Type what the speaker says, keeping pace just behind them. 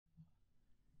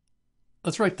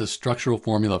Let's write the structural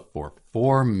formula for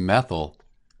 4-methyl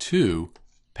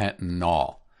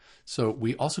 2-pentanol. So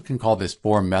we also can call this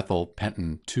 4-methyl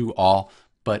pentan 2-ol,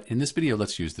 but in this video,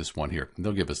 let's use this one here.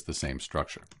 They'll give us the same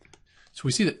structure. So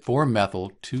we see that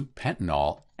 4-methyl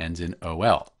 2-pentanol ends in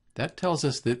OL. That tells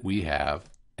us that we have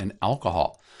an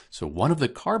alcohol. So one of the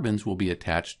carbons will be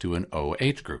attached to an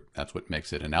OH group. That's what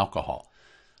makes it an alcohol.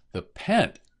 The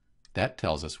pent, that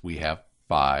tells us we have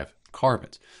 5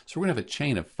 carbons. So we're going to have a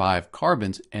chain of 5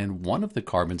 carbons, and one of the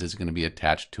carbons is going to be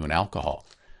attached to an alcohol.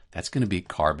 That's going to be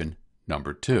carbon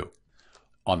number 2.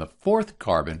 On the 4th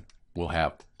carbon, we'll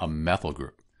have a methyl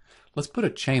group. Let's put a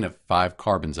chain of 5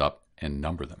 carbons up and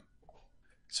number them.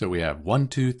 So we have 1,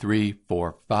 2, 3,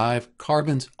 4, 5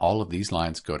 carbons. All of these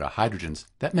lines go to hydrogens.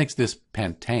 That makes this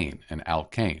pentane, an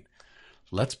alkane.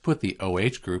 Let's put the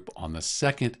OH group on the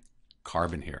 2nd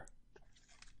carbon here.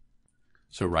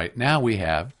 So right now we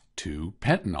have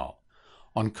 2-pentanol.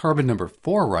 On carbon number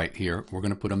 4 right here, we're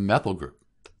going to put a methyl group.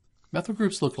 Methyl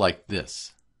groups look like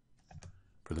this.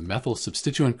 For the methyl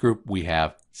substituent group, we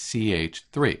have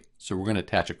CH3. So we're going to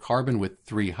attach a carbon with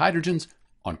 3 hydrogens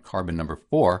on carbon number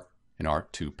 4 in our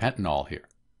 2-pentanol here.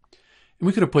 And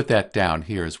we could have put that down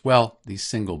here as well. These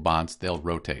single bonds, they'll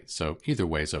rotate. So either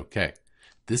way is okay.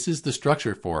 This is the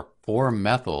structure for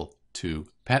 4-methyl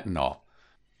 2-pentanol.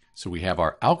 So we have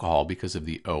our alcohol because of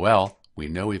the OL. We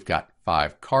know we've got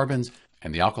 5 carbons,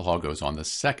 and the alcohol goes on the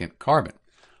 2nd carbon.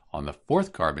 On the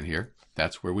 4th carbon here,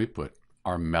 that's where we put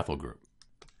our methyl group.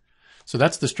 So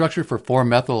that's the structure for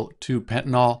 4-methyl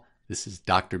 2-pentanol. This is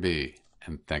Dr. B,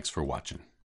 and thanks for watching.